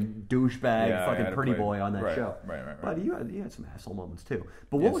fucking douchebag, fucking pretty boy on that show. Right. But you had some asshole moments too.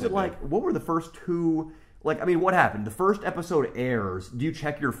 But what was it like? What were the first two? Like, I mean, what happened? The first episode airs. Do you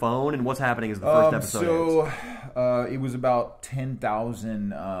check your phone? And what's happening as the first episode airs? It was about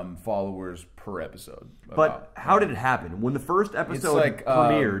 10,000 followers per episode. But how did it happen? When the first episode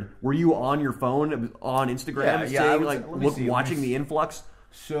premiered, were you on your phone, on Instagram, watching the influx?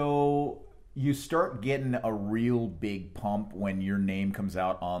 So you start getting a real big pump when your name comes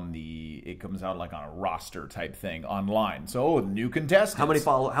out on it comes out like on a roster type thing online. So new contestants.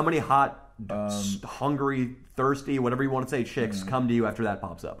 How many hot, hungry, thirsty, whatever you want to say, chicks come to you after that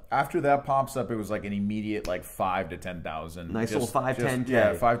pops up? After that pops up, it was like an immediate 5 to 10,000. Nice little 5-10K.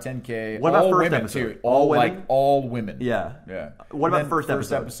 Yeah, 5-10K. What about first episode? Too. All women? Like all women. Yeah. What about first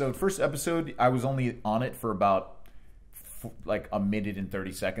episode? First episode, I was only on it for about like a minute and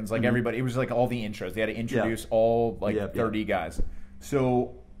 30 seconds. Like everybody, it was like all the intros. They had to introduce all 30 guys.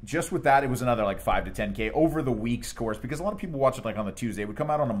 So just with that, it was another like 5 to 10K over the week's course, because a lot of people watch it like on the Tuesday. It would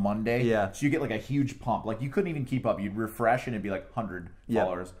come out on a Monday. Yeah. So you get like a huge pump. Like you couldn't even keep up. You'd refresh and it'd be like 100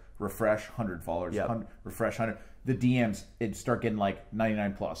 followers. Refresh, 100 followers. Refresh, 100. The DMs, it'd start getting like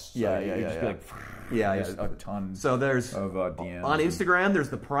 99 plus. So it'd just be like, a ton so there's of DMs. On Instagram, there's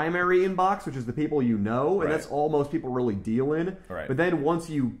the primary inbox, which is the people you know, and that's all most people really deal in. Right. But then once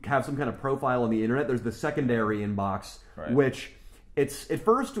you have some kind of profile on the internet, there's the secondary inbox, which... It's at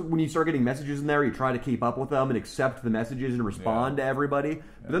first when you start getting messages in there, you try to keep up with them and accept the messages and respond to everybody.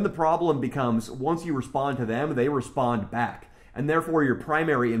 But then the problem becomes once you respond to them, they respond back. And therefore, your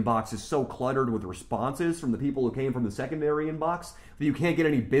primary inbox is so cluttered with responses from the people who came from the secondary inbox that you can't get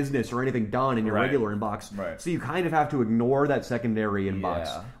any business or anything done in your regular inbox. So you kind of have to ignore that secondary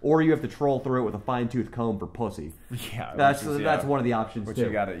inbox. Or you have to troll through it with a fine-tooth comb for pussy. That's one of the options, too.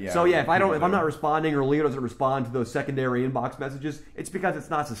 You gotta, so if I'm not responding or Leo doesn't respond to those secondary inbox messages, it's because it's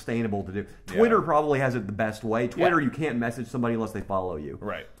not sustainable to do. Twitter probably has it the best way. Twitter, you can't message somebody unless they follow you.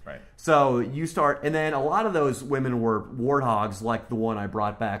 Right. So you start, and then a lot of those women were warthogs, like the one I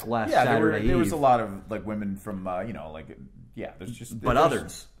brought back last Saturday. There was a lot of like women from but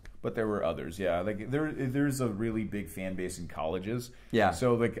there were others. Like there's a really big fan base in colleges.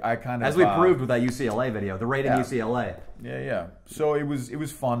 So like I kind of, as we proved with that UCLA video, the raid in UCLA. So it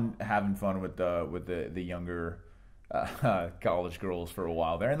was fun having fun with the younger college girls for a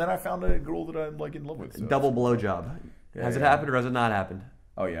while there, and then I found a girl that I'm like in love with. So double blowjob. Has it happened or has it not happened?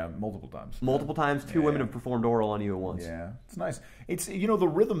 Oh yeah, multiple times. Multiple times. Two women have performed oral on you at once. Yeah, it's nice. It's the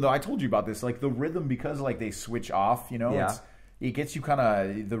rhythm though. I told you about this. Like the rhythm, because like they switch off. It gets you kind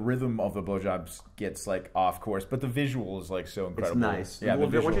of, the rhythm of the blowjobs gets like off course, but the visual is like so incredible. It's nice. Why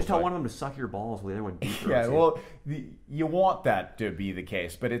don't you just tell one of them to suck your balls while the other one deep throats you? Well, you want that to be the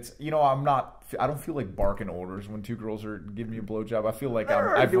case, but it's I don't feel like barking orders when two girls are giving me a blowjob. I feel like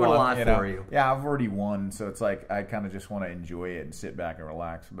I've doing won, a lot for you. Yeah, I've already won, so it's like I kind of just want to enjoy it and sit back and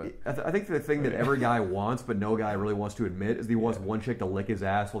relax. But I think the thing that every guy wants, but no guy really wants to admit, is he wants one chick to lick his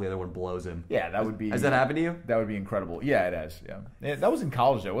ass while the other one blows him. Yeah, that would be. Has that happened to you? That would be incredible. Yeah, it has. Yeah, that was in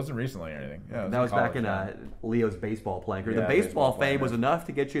college though. It wasn't recently or anything. Yeah, that was back in Leo's baseball playing career. The baseball fame was enough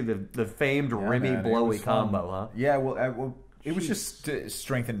to get you the famed Remy Blowy combo, huh? Yeah, well, it was just to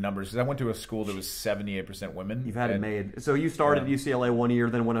strengthen numbers, because I went to a school that was 78% women. You've had it made. So you started at UCLA one year,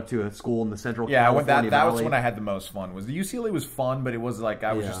 then went up to a school in the Central California Valley. That was when I had the most fun. The UCLA was fun, but it was like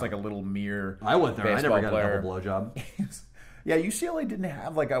I was just like a little mere. I went there. I never got player. a double blowjob. Yeah, UCLA didn't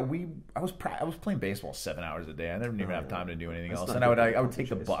have like I was playing baseball 7 hours a day. I didn't even have time to do anything else. And I would take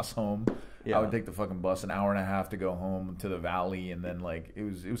the bus home. I would take the fucking bus an hour and a half to go home to the Valley, and then like it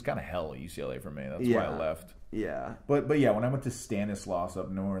was kind of hell at UCLA for me. That's why I left. Yeah, but yeah, when I went to Stanislaus up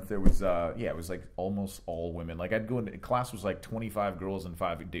north, there was it was like almost all women. Like I'd go into class was like 25 girls and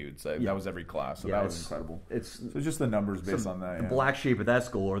 5 dudes. That was every class, so that was incredible. It's just the numbers based on that. The black sheep at that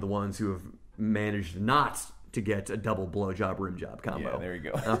school are the ones who have managed not to get a double blowjob rim job combo. Yeah, there you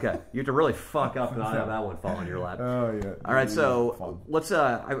go. Okay, you have to really fuck up to not have that one fall in your lap. Oh yeah. All right, so let's.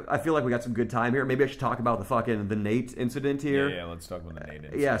 I feel like we got some good time here. Maybe I should talk about the Nate incident here. Yeah, let's talk about the Nate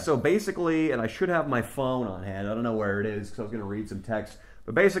incident. Yeah, so basically, and I should have my phone on hand. I don't know where it is because I was going to read some text.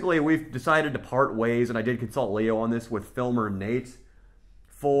 But basically, we've decided to part ways, and I did consult Leo on this with filmer Nate.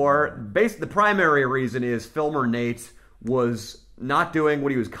 The primary reason is filmer Nate was not doing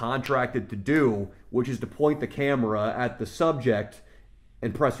what he was contracted to do, which is to point the camera at the subject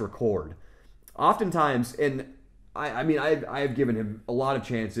and press record. Oftentimes, and I've given him a lot of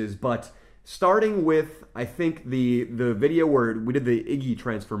chances, but starting with, I think, the video where we did the Iggy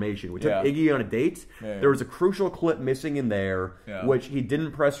transformation. We took Iggy on a date. There was a crucial clip missing in there, which he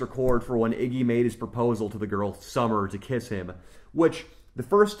didn't press record for when Iggy made his proposal to the girl, Summer, to kiss him, which the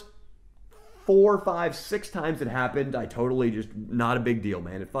first 4, 5, 6 times it happened, I totally just, not a big deal,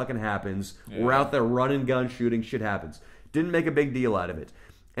 man. It fucking happens. We're out there running, gun shooting, shit happens. Didn't make a big deal out of it.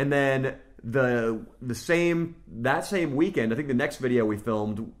 And then that same weekend, I think the next video we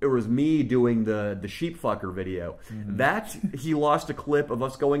filmed, it was me doing the sheep fucker video. That, he lost a clip of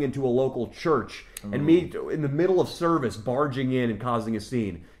us going into a local church and me in the middle of service barging in and causing a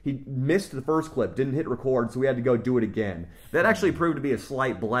scene. He missed the first clip, didn't hit record, so we had to go do it again. That actually proved to be a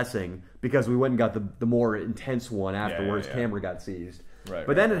slight blessing because we went and got the more intense one afterwards. Camera got seized.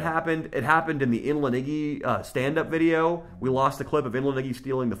 But then it happened. It happened in the Inland Iggy stand-up video. We lost the clip of Inland Iggy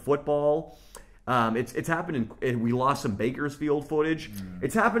stealing the football. It's happened and we lost some Bakersfield footage.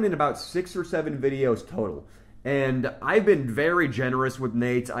 It's happened in about 6 or 7 videos total. And I've been very generous with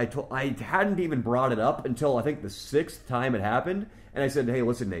Nate. I hadn't even brought it up until I think the 6th time it happened. And I said, hey,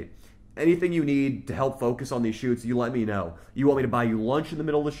 listen, Nate, anything you need to help focus on these shoots, you let me know. You want me to buy you lunch in the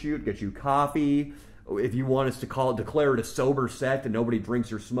middle of the shoot, get you coffee. If you want us to declare it a sober set and nobody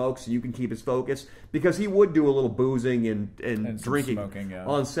drinks or smokes, so you can keep his focus. Because he would do a little boozing and drinking smoking,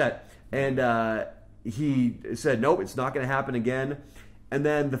 on set. And he said, nope, it's not going to happen again. And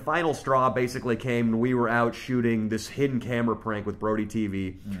then the final straw basically came, and we were out shooting this hidden camera prank with Brody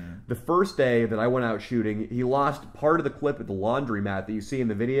TV. The first day that I went out shooting, he lost part of the clip at the laundromat that you see in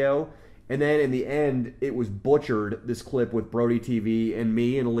the video. And then in the end, it was butchered, this clip with Brody TV and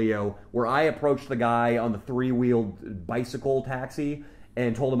me and Leo, where I approached the guy on the 3-wheeled bicycle taxi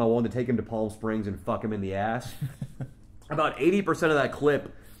and told him I wanted to take him to Palm Springs and fuck him in the ass. About 80% of that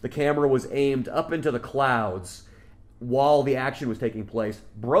clip, the camera was aimed up into the clouds while the action was taking place.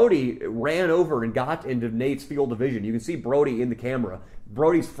 Brody ran over and got into Nate's field of vision. You can see Brody in the camera.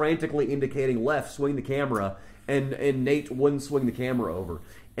 Brody's frantically indicating left, swing the camera, and Nate wouldn't swing the camera over.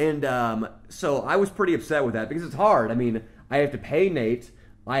 And so I was pretty upset with that because it's hard. I mean, I have to pay Nate.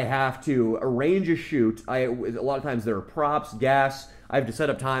 I have to arrange a shoot. A lot of times there are props, gas. I have to set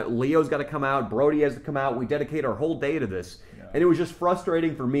up time. Leo's got to come out. Brody has to come out. We dedicate our whole day to this. Yeah. And it was just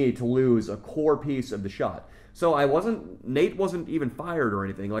frustrating for me to lose a core piece of the shot. So Nate wasn't even fired or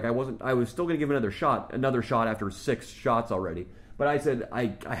anything. Like I was still going to give another shot after 6 shots already. But I said,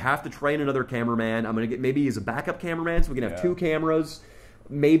 I have to train another cameraman. I'm going to get, maybe he's a backup cameraman so we can have 2 cameras.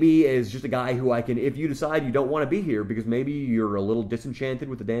 Maybe as just a guy who I can, if you decide you don't want to be here because maybe you're a little disenchanted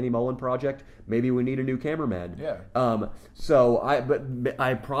with the Danny Mullen project, maybe we need a new cameraman. Yeah. So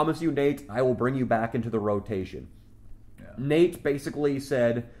I promise you, Nate, I will bring you back into the rotation. Yeah. Nate basically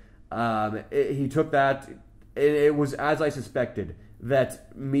said he took that. It was as I suspected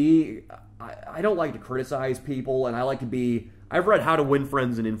that I don't like to criticize people, and I like to be. I've read How to Win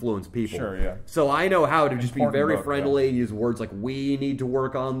Friends and Influence People. Sure, yeah. So I know how to just be very book, friendly, use words like, we need to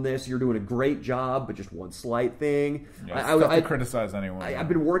work on this, you're doing a great job, but just one slight thing. Yeah, it's tough to criticize anyone. I've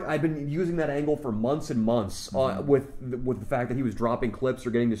been using that angle for months and months with the fact that he was dropping clips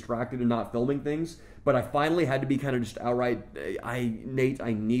or getting distracted and not filming things. But I finally had to be kind of just outright, Nate,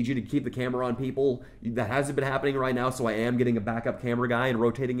 I need you to keep the camera on people. That hasn't been happening right now, so I am getting a backup camera guy and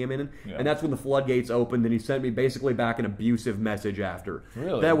rotating him in. Yeah. And that's when the floodgates opened, and he sent me basically back an abusive message after.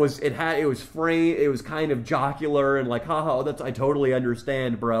 Really? It was frame, it was kind of jocular and like, haha, I totally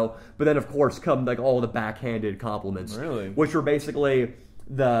understand, bro. But then of course come like all the backhanded compliments. Really? Which were basically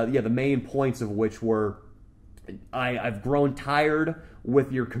the main points of which were, I've grown tired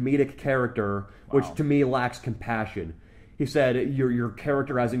with your comedic character, which to me lacks compassion. He said, your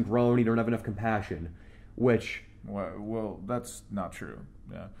character hasn't grown, you don't have enough compassion, which... Well, that's not true.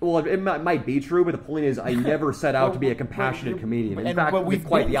 Yeah. Well, it might be true, but the point is I never set out to be a compassionate comedian. In fact, but we've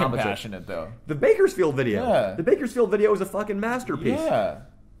quite been the opposite. Compassionate, though. The Bakersfield video. Yeah. The Bakersfield video is a fucking masterpiece. Yeah.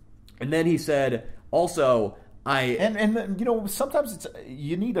 And then he said, also... And you know, sometimes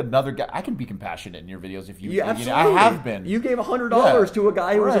you need another guy. I can be compassionate in your videos if you. Yeah, absolutely. I have been. You gave $100 to a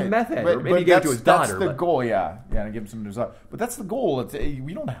guy who was a meth head, or maybe you gave it to his daughter. That's the goal, yeah, and give him some desire. But that's the goal.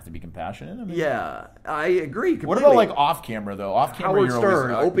 We don't have to be compassionate. I mean, yeah, I agree completely. What about like off camera though? Off camera, Howard you're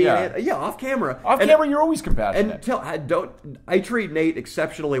Stern, always, Opie, off camera. Off camera, you're always compassionate. And I treat Nate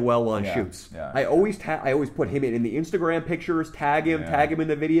exceptionally well on shoots. Yeah. I always put him in the Instagram pictures, tag him in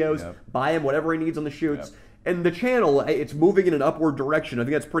the videos, buy him whatever he needs on the shoots. Yep. And the channel, it's moving in an upward direction. I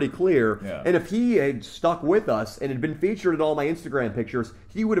think that's pretty clear. Yeah. And if he had stuck with us and had been featured in all my Instagram pictures,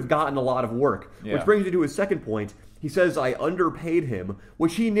 he would have gotten a lot of work. Yeah. Which brings me to his second point. He says I underpaid him,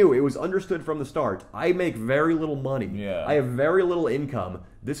 which he knew. It was understood from the start. I make very little money. Yeah. I have very little income.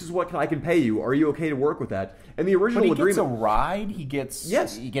 This is what I can pay you. Are you okay to work with that? And the original agreement... But he gets a ride. He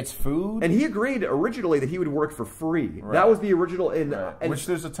gets food. And he agreed originally that he would work for free. Right. That was the original... And which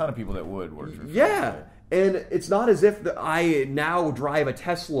there's a ton of people that would work for free. Yeah. And it's not as if I now drive a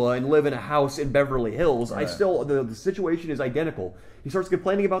Tesla and live in a house in Beverly Hills. Right. The situation is identical. He starts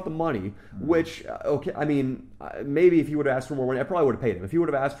complaining about the money, which, I mean, maybe if he would have asked for more money, I probably would have paid him. If he would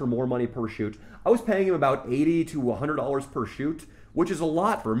have asked for more money per shoot, I was paying him about $80 to $100 per shoot, which is a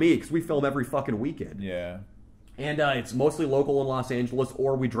lot for me because we film every fucking weekend. Yeah. And it's mostly local in Los Angeles,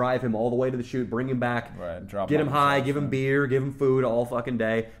 or we drive him all the way to the shoot, bring him back, get him high, give him beer, give him food all fucking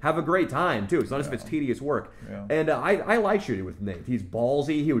day. Have a great time, too. It's not as if it's tedious work. Yeah. And I like shooting with Nate. He's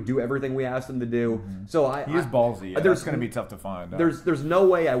ballsy. He would do everything we asked him to do. Mm-hmm. So he is ballsy. Yeah, that's going to be tough to find. There's no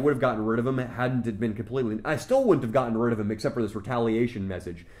way I would have gotten rid of him hadn't it been completely... I still wouldn't have gotten rid of him except for this retaliation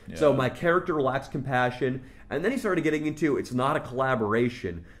message. Yeah. So my character lacks compassion. And then he started getting into it's not a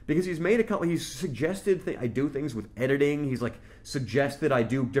collaboration because he's suggested I do things with editing. He's like suggested I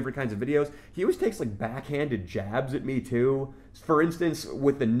do different kinds of videos. He always takes like backhanded jabs at me too, For instance,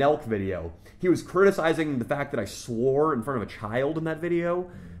 with the Nelk video, he was criticizing the fact that I swore in front of a child in that video.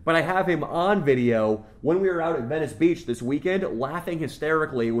 But I have him on video when we were out at Venice Beach this weekend laughing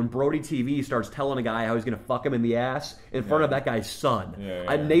hysterically when Brody TV starts telling a guy how he's going to fuck him in the ass in front of that guy's son.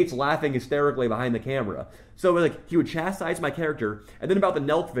 And Nate's laughing hysterically behind the camera. So like he would chastise my character, and then about the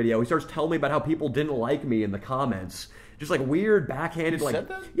Nelk video, he starts telling me about how people didn't like me in the comments. Just like weird, backhanded, You like... said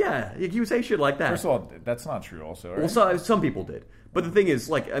that? Yeah, he would say shit like that. First of all, that's not true also, right? Well, some people did. But the thing is,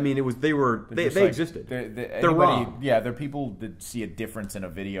 like, I mean, it was they existed. They're wrong. Yeah, they're people that see a difference in a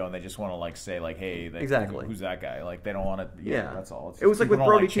video and they just want to like say like, hey, exactly, who's that guy? Like they don't want to. Yeah, that's all. It was like with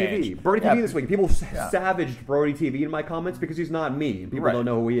Brody TV. Brody TV this week. People savaged Brody TV in my comments because he's not me. And people don't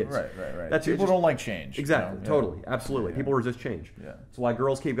know who he is. Right. That's people don't like change. Exactly. You know? Totally. Absolutely. People resist change. Yeah. That's why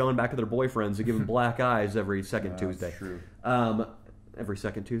girls keep going back to their boyfriends and give them black eyes every second Tuesday. True. Every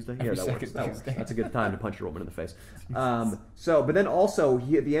second Tuesday? Yeah, that works. That's a good time to punch your woman in the face. But then also,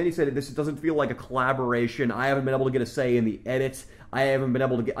 at the end he said, this doesn't feel like a collaboration. I haven't been able to get a say in the edit. I haven't been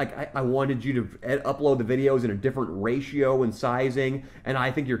able to get, like, I wanted you to upload the videos in a different ratio and sizing, and I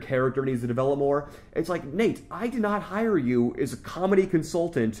think your character needs to develop more. It's like, Nate, I did not hire you as a comedy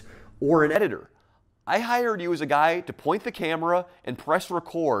consultant or an editor. I hired you as a guy to point the camera and press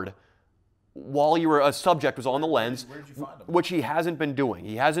record while a subject was on the lens, where did you find him? Which he hasn't been doing.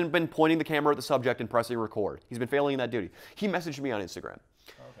 He hasn't been pointing the camera at the subject and pressing record. He's been failing in that duty. He messaged me on Instagram.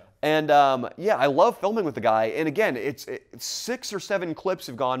 Okay. And yeah, I love filming with the guy. And again, it's 6 or 7 clips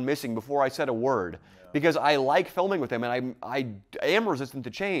have gone missing before I said a word. Because I like filming with him, and I am resistant to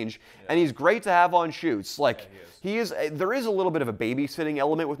change, and he's great to have on shoots. Like, there is a little bit of a babysitting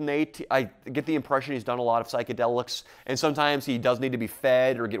element with Nate. I get the impression he's done a lot of psychedelics, and sometimes he does need to be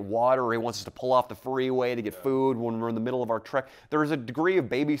fed or get water, or he wants us to pull off the freeway to get food when we're in the middle of our trek. There is a degree of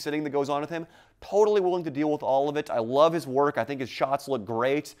babysitting that goes on with him. Totally willing to deal with all of it. I love his work. I think his shots look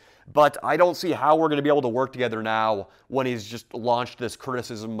great. But I don't see how we're going to be able to work together now when he's just launched this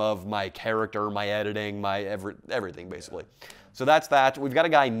criticism of my character, my editing, my everything, basically. So that's that. We've got a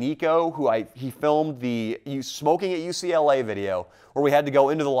guy, Nico, who he filmed the smoking at UCLA video where we had to go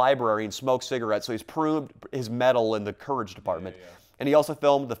into the library and smoke cigarettes. So he's proved his mettle in the courage department. And he also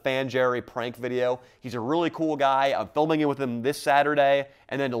filmed the Fan Jerry prank video. He's a really cool guy. I'm filming it with him this Saturday.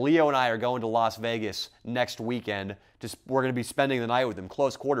 And then Leo and I are going to Las Vegas next weekend. We're going to be spending the night with him,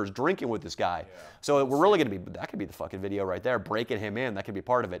 close quarters, drinking with this guy. Yeah. So we're really going to be, that could be the fucking video right there, breaking him in. That could be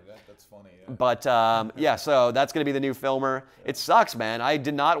part of it. That's funny, yeah. But yeah, so that's going to be the new filmer. It sucks, man. I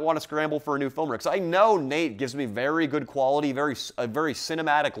did not want to scramble for a new filmer because I know Nate gives me very good quality, a very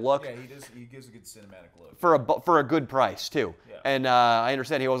cinematic look. Yeah, he gives a good cinematic look. For a good price, too. Yeah. And I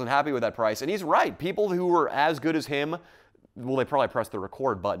understand he wasn't happy with that price. And he's right. People who were as good as him, well, they probably press the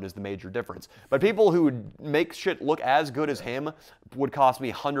record button is the major difference. But people who would make shit look as good as him would cost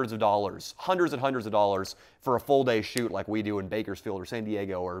me hundreds of dollars, hundreds and hundreds of dollars for a full day shoot like we do in Bakersfield or San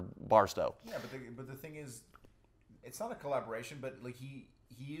Diego or Barstow. Yeah, but the thing is, it's not a collaboration, but like he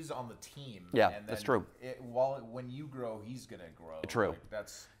is on the team. Yeah, that's true. When you grow, he's gonna grow. True.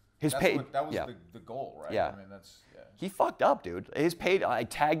 Like, that was the goal, right? Yeah. I mean, He fucked up, dude. I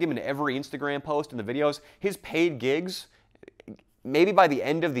tagged him in every Instagram post and the videos. His paid gigs, maybe by the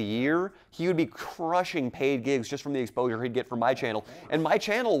end of the year, he would be crushing paid gigs just from the exposure he'd get from my channel. And my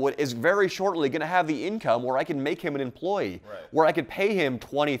channel is very shortly going to have the income where I can make him an employee, where I could pay him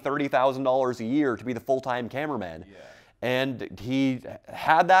 $20,000, $30,000 a year to be the full-time cameraman. Yeah. And he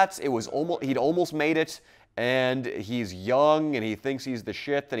had that. He'd almost made it. And he's young, and he thinks he's the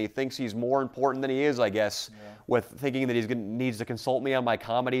shit, and he thinks he's more important than he is, I guess, with thinking that needs to consult me on my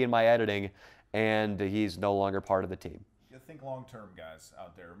comedy and my editing, and he's no longer part of the team. You think long-term, guys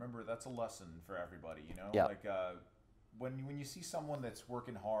out there. Remember, that's a lesson for everybody, you know? Yeah. Like, when you see someone that's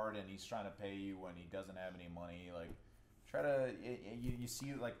working hard and he's trying to pay you and he doesn't have any money, like, try to, you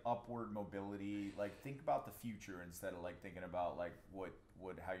see, like, upward mobility. Like, think about the future instead of, like, thinking about, like,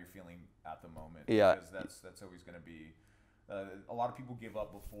 how you're feeling at the moment. Yeah. Because that's always going to be, a lot of people give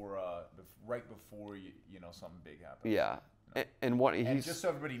up right before, something big happens. Yeah. You know? And just so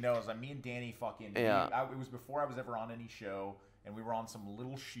everybody knows, me and Danny it was before I was ever on any show. And we were on some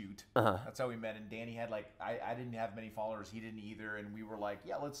little shoot. That's how we met. And Danny had I didn't have many followers. He didn't either. And we were like,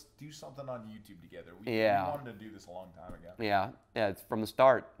 yeah, let's do something on YouTube together. We wanted to do this a long time ago. Yeah, it's from the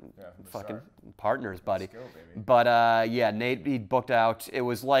start. Yeah, from the fucking start. Partners, buddy. Let's go, baby. But yeah, Nate, he booked out. It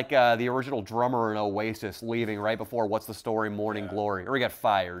was like the original drummer in Oasis leaving right before What's the Story, Morning Glory. Or he got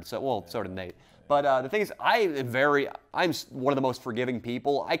fired. So did Nate. But the thing is, I'm one of the most forgiving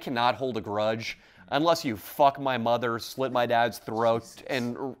people. I cannot hold a grudge. Unless you fuck my mother, slit my dad's throat,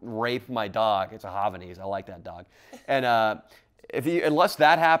 and rape my dog. It's a Havanese. I like that dog. And unless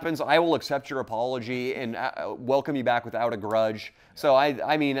that happens, I will accept your apology and welcome you back without a grudge. So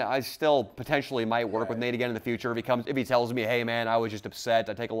I mean, I still potentially might work with Nate again in the future if he tells me, hey man, I was just upset.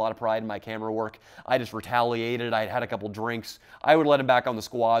 I take a lot of pride in my camera work. I just retaliated. I had a couple drinks. I would let him back on the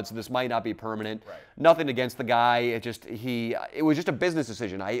squad. So this might not be permanent. Right. Nothing against the guy. It was just a business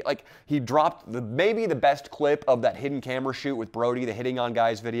decision. He dropped maybe the best clip of that hidden camera shoot with Brody, the hitting on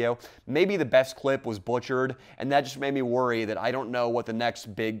guys video. Maybe the best clip was butchered, and that just made me worry that I don't know what the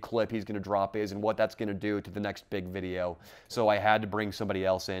next big clip he's going to drop is and what that's going to do to the next big video. So I had to bring somebody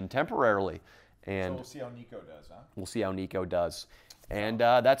else in temporarily. And so we'll see how Nico does, huh? We'll see how Nico does. And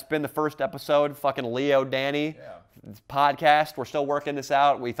that's been the first episode. Fucking Leo, Danny, podcast. We're still working this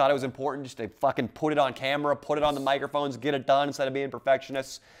out. We thought it was important just to fucking put it on camera, put it on the microphones, get it done instead of being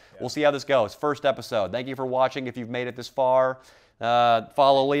perfectionists. Yeah. We'll see how this goes. First episode. Thank you for watching if you've made it this far.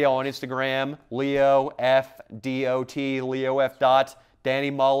 Follow Leo on Instagram, Leo F D-O-T, Leo F. Danny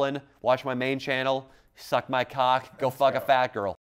Mullen. Watch my main channel. Suck my cock. Go fuck a fat girl.